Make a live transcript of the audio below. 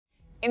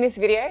In this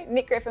video,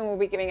 Nick Griffin will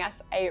be giving us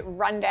a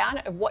rundown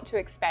of what to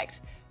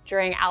expect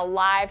during our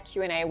live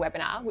Q&A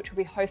webinar, which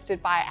will be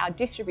hosted by our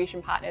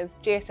distribution partners,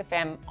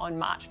 GSFM, on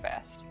March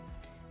 1st.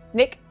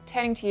 Nick,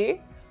 turning to you,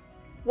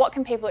 what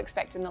can people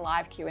expect in the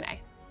live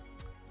Q&A?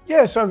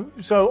 Yeah, so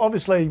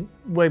obviously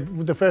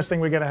the first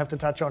thing we're going to have to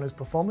touch on is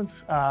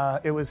performance.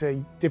 It was a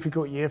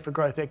difficult year for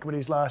growth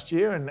equities last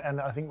year,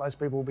 and I think most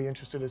people will be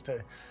interested as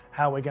to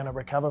how we're going to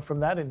recover from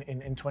that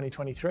in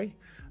 2023.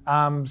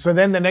 So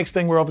then the next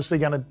thing we're obviously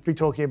going to be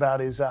talking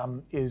about is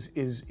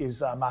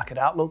market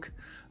outlook,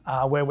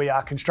 where we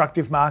are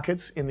constructive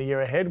markets in the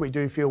year ahead. We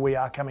do feel we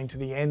are coming to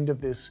the end of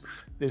this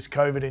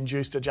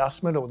COVID-induced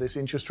adjustment or this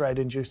interest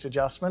rate-induced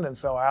adjustment, and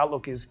so our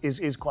outlook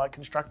is quite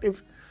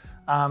constructive.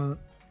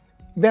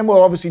 Then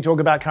we'll obviously talk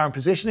about current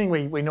positioning.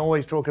 We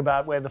always talk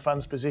about where the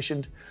fund's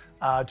positioned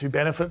to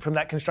benefit from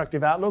that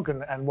constructive outlook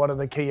and what are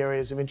the key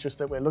areas of interest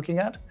that we're looking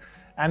at.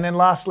 And then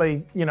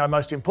lastly,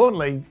 most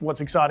importantly, what's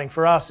exciting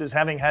for us is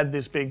having had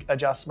this big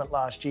adjustment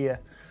last year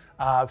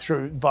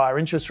via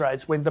interest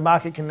rates, when the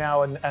market can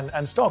now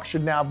and stocks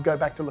should now go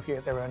back to looking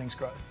at their earnings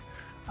growth.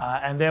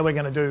 And there we're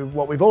going to do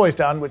what we've always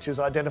done, which is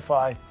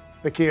identify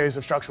the key areas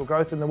of structural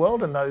growth in the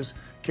world and those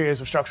key areas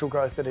of structural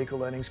growth that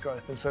equal earnings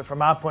growth. And so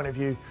from our point of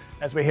view,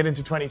 as we head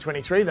into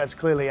 2023, that's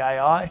clearly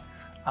AI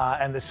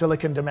and the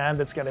silicon demand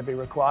that's going to be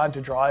required to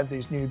drive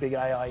these new big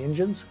AI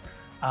engines.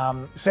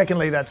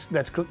 Secondly, that's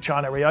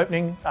China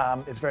reopening.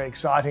 It's very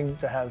exciting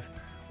to have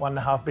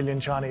 1.5 billion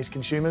Chinese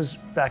consumers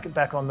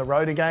back on the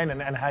road again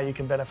and how you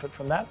can benefit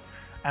from that.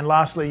 And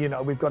lastly,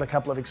 we've got a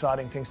couple of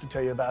exciting things to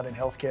tell you about in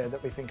healthcare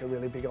that we think are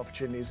really big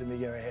opportunities in the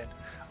year ahead.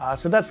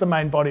 So that's the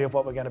main body of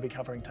what we're going to be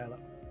covering, Taylor.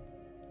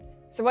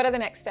 So what are the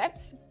next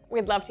steps?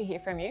 We'd love to hear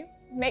from you.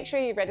 Make sure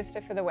you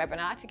register for the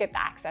webinar to get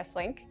the access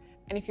link.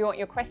 And if you want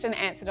your question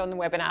answered on the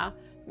webinar,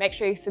 make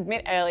sure you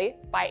submit early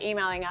by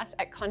emailing us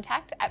at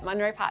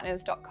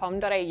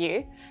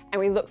contact@munropartners.com.au, and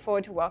we look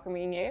forward to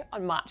welcoming you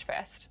on March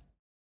 1st.